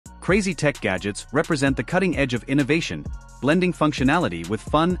Crazy tech gadgets represent the cutting edge of innovation, blending functionality with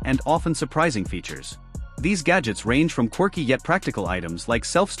fun and often surprising features. These gadgets range from quirky yet practical items like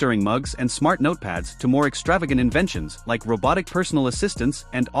self-stirring mugs and smart notepads to more extravagant inventions like robotic personal assistants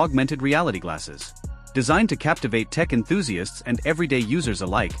and augmented reality glasses. Designed to captivate tech enthusiasts and everyday users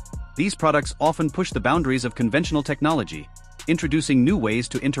alike, these products often push the boundaries of conventional technology, introducing new ways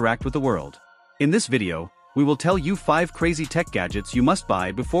to interact with the world. In this video, we will tell you 5 crazy tech gadgets you must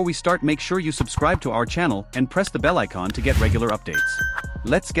buy. Before we start, make sure you subscribe to our channel and press the bell icon to get regular updates.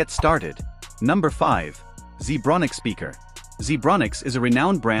 Let's get started. Number 5. Zebronics Speaker. Zebronics is a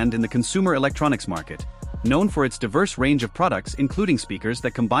renowned brand in the consumer electronics market, known for its diverse range of products including speakers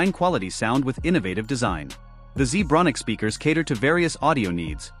that combine quality sound with innovative design. The Zebronics speakers cater to various audio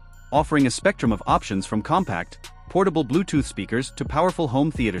needs, offering a spectrum of options from compact, portable Bluetooth speakers to powerful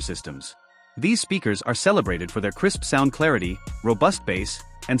home theater systems. These speakers are celebrated for their crisp sound clarity, robust bass,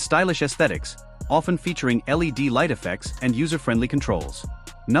 and stylish aesthetics, often featuring LED light effects and user-friendly controls.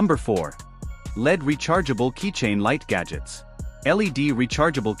 Number 4. LED Rechargeable Keychain Light Gadgets. LED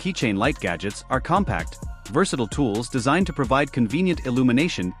rechargeable keychain light gadgets are compact, versatile tools designed to provide convenient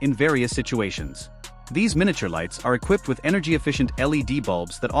illumination in various situations. These miniature lights are equipped with energy-efficient LED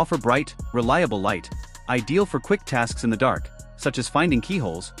bulbs that offer bright, reliable light, ideal for quick tasks in the dark, such as finding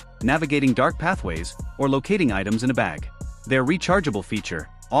keyholes, navigating dark pathways, or locating items in a bag. Their rechargeable feature,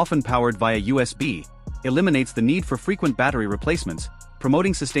 often powered via USB, eliminates the need for frequent battery replacements,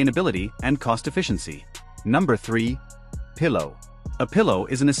 promoting sustainability and cost efficiency. Number 3. Pillow. A pillow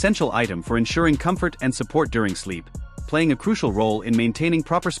is an essential item for ensuring comfort and support during sleep, playing a crucial role in maintaining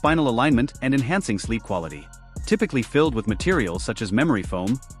proper spinal alignment and enhancing sleep quality. Typically filled with materials such as memory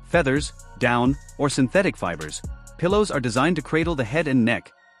foam, feathers, down, or synthetic fibers, pillows are designed to cradle the head and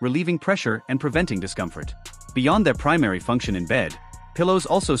neck, relieving pressure and preventing discomfort. Beyond their primary function in bed, pillows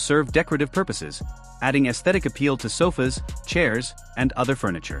also serve decorative purposes, adding aesthetic appeal to sofas, chairs, and other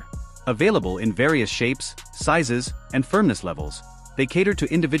furniture. Available in various shapes, sizes, and firmness levels, they cater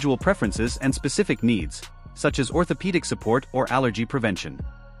to individual preferences and specific needs, such as orthopedic support or allergy prevention.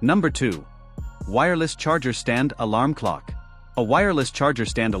 Number 2. Wireless Charger Stand Alarm Clock. A wireless charger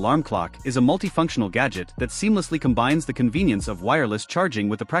stand alarm clock is a multifunctional gadget that seamlessly combines the convenience of wireless charging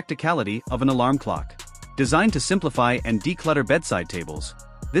with the practicality of an alarm clock. Designed to simplify and declutter bedside tables,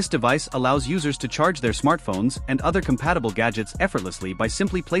 this device allows users to charge their smartphones and other compatible gadgets effortlessly by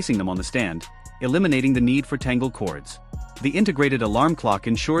simply placing them on the stand, eliminating the need for tangled cords. The integrated alarm clock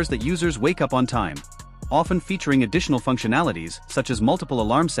ensures that users wake up on time, often featuring additional functionalities such as multiple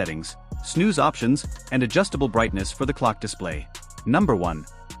alarm settings, snooze options, and adjustable brightness for the clock display. Number 1.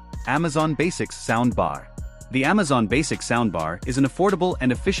 Amazon Basics Soundbar. The Amazon Basics Soundbar is an affordable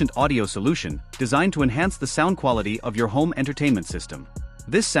and efficient audio solution designed to enhance the sound quality of your home entertainment system.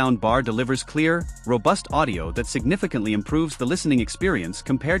 This soundbar delivers clear, robust audio that significantly improves the listening experience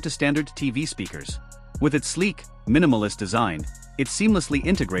compared to standard TV speakers. With its sleek, minimalist design, it seamlessly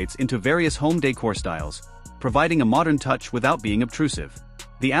integrates into various home decor styles, providing a modern touch without being obtrusive.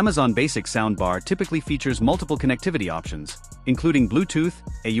 The Amazon Basics Soundbar typically features multiple connectivity options, including Bluetooth,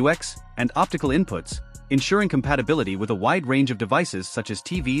 AUX, and optical inputs, ensuring compatibility with a wide range of devices such as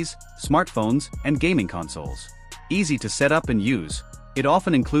TVs, smartphones, and gaming consoles. Easy to set up and use, it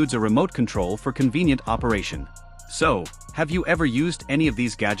often includes a remote control for convenient operation. So, have you ever used any of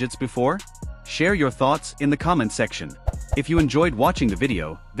these gadgets before? Share your thoughts in the comment section. If you enjoyed watching the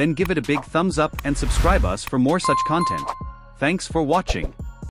video, then give it a big thumbs up and subscribe us for more such content. Thanks for watching.